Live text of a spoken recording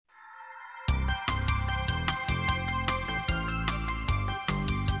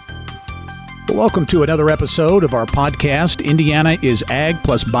Welcome to another episode of our podcast, Indiana is Ag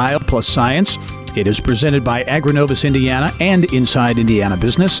plus Bio plus Science. It is presented by Agrinovus Indiana and Inside Indiana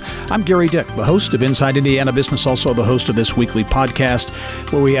Business. I'm Gary Dick, the host of Inside Indiana Business, also the host of this weekly podcast,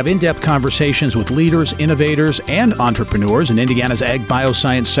 where we have in-depth conversations with leaders, innovators, and entrepreneurs in Indiana's ag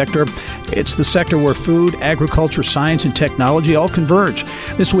bioscience sector. It's the sector where food, agriculture, science, and technology all converge.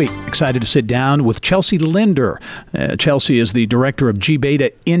 This week, excited to sit down with Chelsea Linder. Chelsea is the director of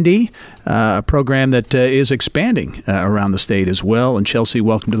G-Beta Indy, a program that is expanding around the state as well. And Chelsea,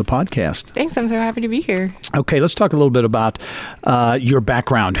 welcome to the podcast. Thanks. I'm so happy to be here. Okay, let's talk a little bit about your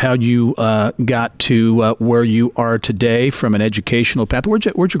background, how you got to where you are today from an educational path.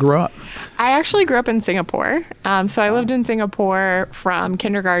 Where'd you grow up? I actually grew up in Singapore. So I lived in Singapore from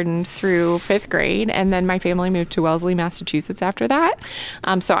kindergarten through 5th grade, and then my family moved to Wellesley, Massachusetts after that.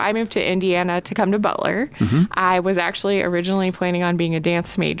 So I moved to Indiana to come to Butler. Mm-hmm. I was actually originally planning on being a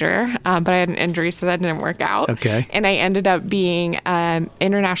dance major, but I had an injury, so that didn't work out. Okay. And I ended up being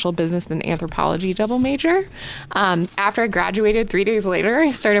international business and anthropology double major. After I graduated, 3 days later,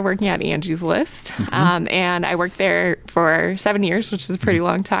 I started working at Angie's List. Mm-hmm. And I worked there for 7 years, which is a pretty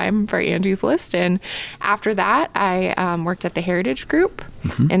long time for Angie's List. And after that, I worked at the Heritage Group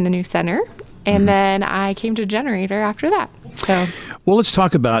in the new center. And then I came to Generator after that. So, well, let's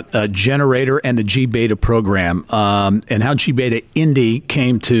talk about Generator and the G-Beta program and how G-Beta Indy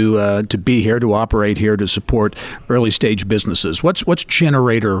came to be here, to operate here, to support early stage businesses. What's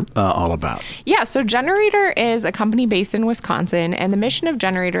Generator all about? Yeah, so Generator is a company based in Wisconsin, and the mission of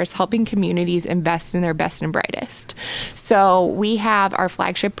Generator is helping communities invest in their best and brightest. So we have our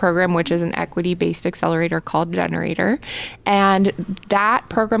flagship program, which is an equity-based accelerator called Generator, and that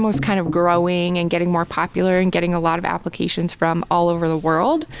program was kind of growing and getting more popular and getting a lot of applications from all over the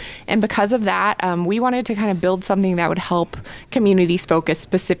world. And because of that, we wanted to kind of build something that would help communities focus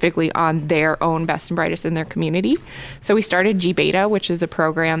specifically on their own best and brightest in their community. So we started G-Beta, which is a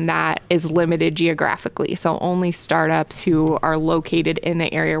program that is limited geographically. So only startups who are located in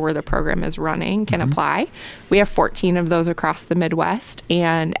the area where the program is running can apply. We have 14 of those across the Midwest.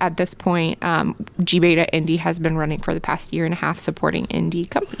 And at this point, G-Beta Indy has been running for the past year and a half, supporting indie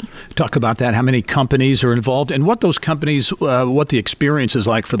companies. Talk about that. How many companies are involved and what those companies, what the experience is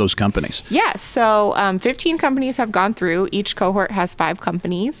like for those companies? Yeah, so 15 companies have gone through. Each cohort has 5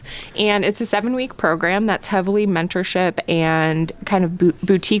 companies, and it's a 7-week program that's heavily mentorship and kind of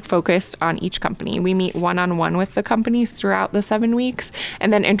boutique focused on each company. We meet one-on-one with the companies throughout the 7 weeks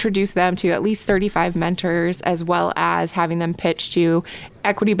and then introduce them to at least 35 mentors, as well as having them pitch to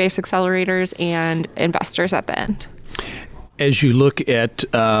equity-based accelerators and investors at the end. As you look at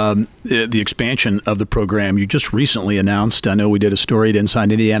the expansion of the program, you just recently announced, I know we did a story at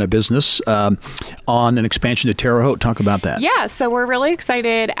Inside Indiana Business on an expansion to Terre Haute. Talk about that. Yeah, so we're really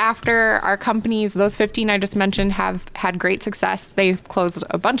excited after our companies, those 15 I just mentioned, have had great success. They've closed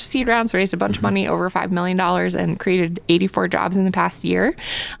a bunch of seed rounds, raised a bunch of money, over $5 million, and created 84 jobs in the past year.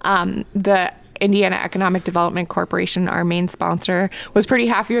 The Indiana Economic Development Corporation, our main sponsor, was pretty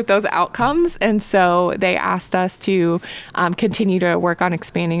happy with those outcomes. And so they asked us to continue to work on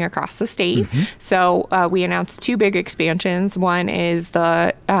expanding across the state. So we announced 2 big expansions. One is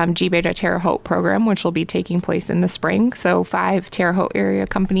the G-Beta Terre Haute program, which will be taking place in the spring. So 5 Terre Haute area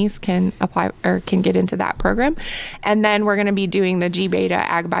companies can apply or can get into that program. And then we're going to be doing the G-Beta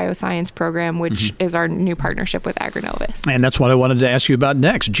Agbioscience program, which is our new partnership with Agrinovus. And that's what I wanted to ask you about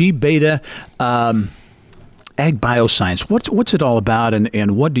next. G-Beta Agbioscience. What's it all about,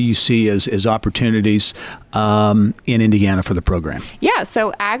 and what do you see as opportunities in Indiana for the program? Yeah,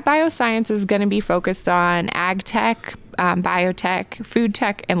 so Agbioscience is going to be focused on ag tech, biotech, food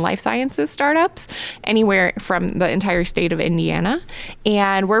tech, and life sciences startups anywhere from the entire state of Indiana.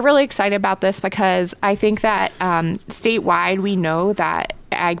 And we're really excited about this because I think that statewide we know that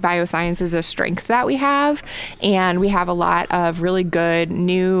ag bioscience is a strength that we have, and we have a lot of really good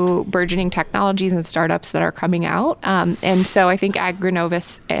new burgeoning technologies and startups that are coming out. And so I think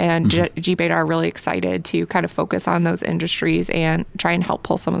Agrinovus and G-Beta are really excited to kind of focus on those industries and try and help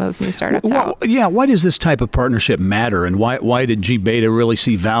pull some of those new startups out. Yeah, why does this type of partnership matter, and why did G-Beta really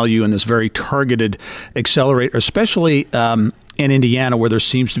see value in this very targeted accelerator, especially in Indiana, where there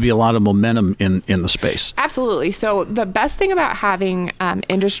seems to be a lot of momentum in the space? Absolutely. So the best thing about having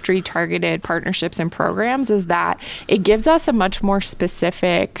industry-targeted partnerships and programs is that it gives us a much more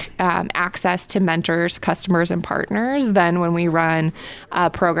specific access to mentors, customers, and partners than when we run a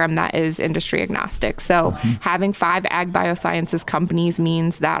program that is industry agnostic. So having 5 ag biosciences companies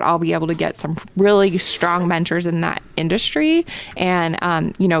means that I'll be able to get some really strong mentors in that industry and,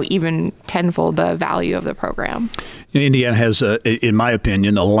 even tenfold the value of the program. Indiana has in my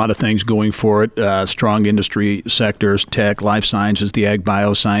opinion, a lot of things going for it. Strong industry sectors, tech, life sciences, the ag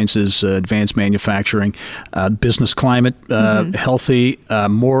biosciences, advanced manufacturing, business climate, healthy,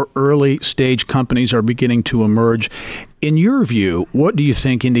 more early stage companies are beginning to emerge. In your view, what do you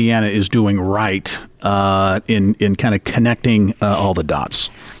think Indiana is doing right in kind of connecting all the dots?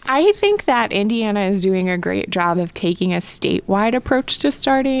 I think that Indiana is doing a great job of taking a statewide approach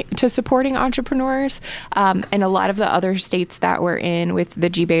to supporting entrepreneurs. And a lot of the other states that we're in with the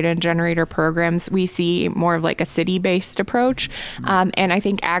G-Beta and Generator programs, we see more of like a city-based approach. And I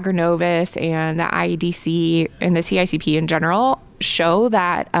think Agrinovus and the IEDC and the CICP in general show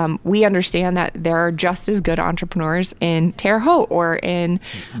that we understand that there are just as good entrepreneurs in Terre Haute or in,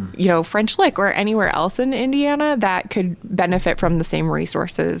 French Lick or anywhere else in Indiana that could benefit from the same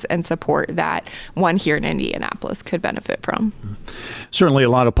resources and support that one here in Indianapolis could benefit from. Certainly a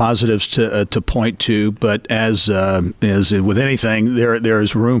lot of positives to point to, but as with anything, there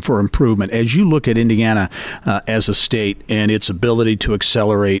is room for improvement. As you look at Indiana as a state and its ability to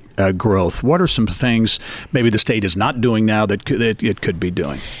accelerate growth, what are some things maybe the state is not doing now that it could be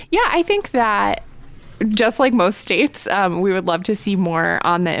doing? Yeah, I think that just like most states, we would love to see more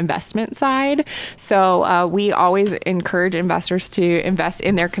on the investment side. So we always encourage investors to invest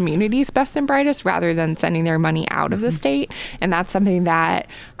in their community's best and brightest rather than sending their money out of the state. And that's something that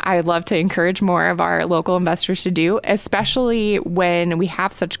I would love to encourage more of our local investors to do, especially when we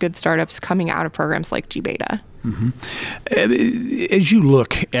have such good startups coming out of programs like G-Beta. As you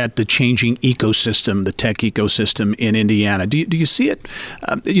look at the changing ecosystem, the tech ecosystem in Indiana, do you see it?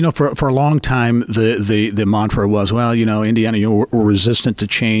 For a long time, the mantra was, well, Indiana, we're resistant to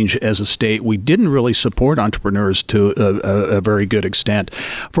change as a state. We didn't really support entrepreneurs to a very good extent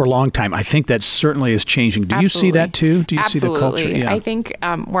for a long time. I think that certainly is changing. Do you see that too? Do you see the culture? Yeah. I think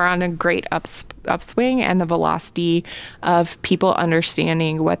we're on a great upswing, and the velocity of people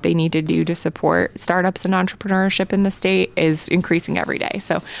understanding what they need to do to support startups and entrepreneurs in the state is increasing every day.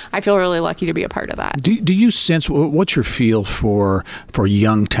 So I feel really lucky to be a part of that. Do you sense, what's your feel for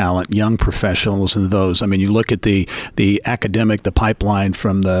young talent, young professionals and those? I mean, you look at the academic, the pipeline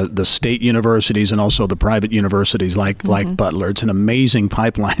from the state universities and also the private universities like Butler. It's an amazing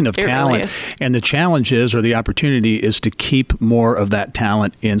pipeline of talent. Really is. And the challenge is, or the opportunity is to keep more of that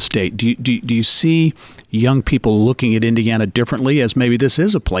talent in state. Do you see young people looking at Indiana differently as maybe this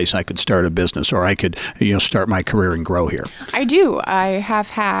is a place I could start a business or I could, start my career and grow here? I do. I have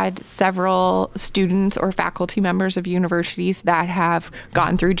had several students or faculty members of universities that have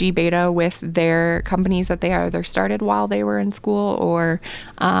gone through G-Beta with their companies that they either started while they were in school or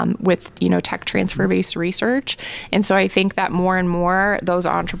with, tech transfer-based research. And so I think that more and more those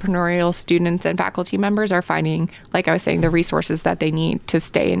entrepreneurial students and faculty members are finding, like I was saying, the resources that they need to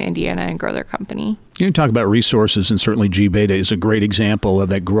stay in Indiana and grow their company. You talk about resources, and certainly G-Beta is a great example of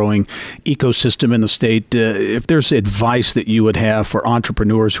that growing ecosystem in the state. If there's advice that you would have for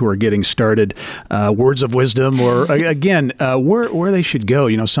entrepreneurs who are getting started, words of wisdom, or again, where they should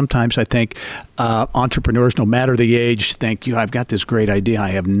go. Sometimes I think entrepreneurs, no matter the age, think, I've got this great idea. I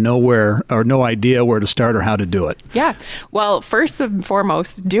have no idea where to start or how to do it. Yeah. Well, first and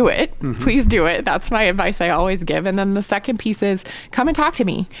foremost, do it. Please do it. That's my advice I always give. And then the second piece is come and talk to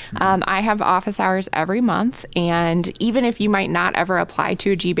me. I have office hours every month. And even if you might not ever apply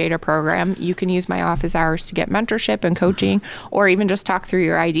to a G-Beta program, you can use my office hours to get mentorship and coaching, or even just talk through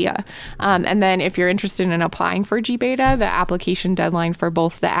your idea. And then if you're interested in applying for G-Beta, the application deadline for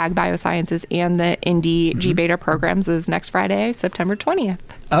both the Agbiosciences and the Indy G-Beta programs is next Friday, September 20th.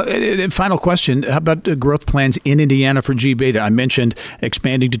 Final question. How about growth plans in Indiana for G-Beta? I mentioned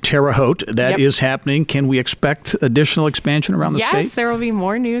expanding to Terre Haute. That is happening. Can we expect additional expansion around the state? Yes, there will be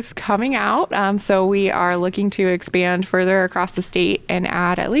more news coming out. So we are looking to expand further across the state and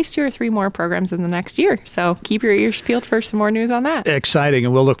add at least 2 or 3 more programs in the next year. So keep your ears peeled for some more news on that. Exciting.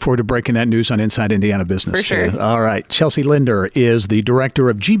 And we'll look forward to breaking that news on Inside Indiana Business. For sure. All right. Chelsea Linder is the director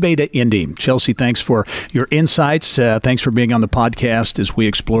of G-Beta Indy. Chelsea, thanks for your insights. Thanks for being on the podcast as we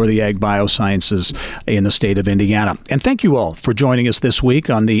explore the ag biosciences in the state of Indiana. And thank you all for joining us this week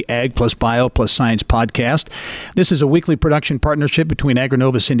on the Ag Plus Bio Plus Science podcast. This is a weekly production partnership between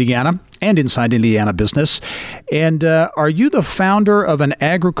Agrinovus Indiana and Inside Indiana Business. And are you the founder of an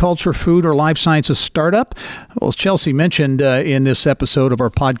agriculture, food, or life sciences startup? Well, as Chelsea mentioned in this episode of our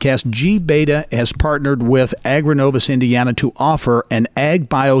podcast, G-Beta has partnered with Agrinovus Indiana to offer an Ag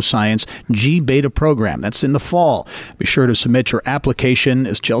Bioscience G-Beta program. That's in the fall. Be sure to submit your application,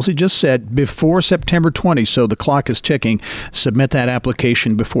 as Chelsea just said, before September 20th. So the clock is ticking. Submit that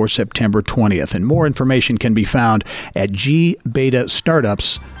application before September 20th. And more information can be found at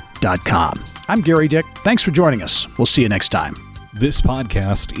gbetastartups.com. I'm Gary Dick. Thanks for joining us. We'll see you next time. This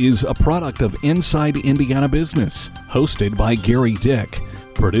podcast is a product of Inside Indiana Business, hosted by Gary Dick,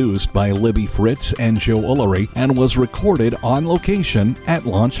 produced by Libby Fritz and Joe Ullery, and was recorded on location at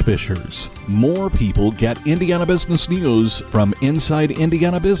Launch Fishers. More people get Indiana business news from Inside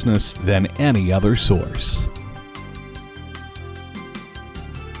Indiana Business than any other source.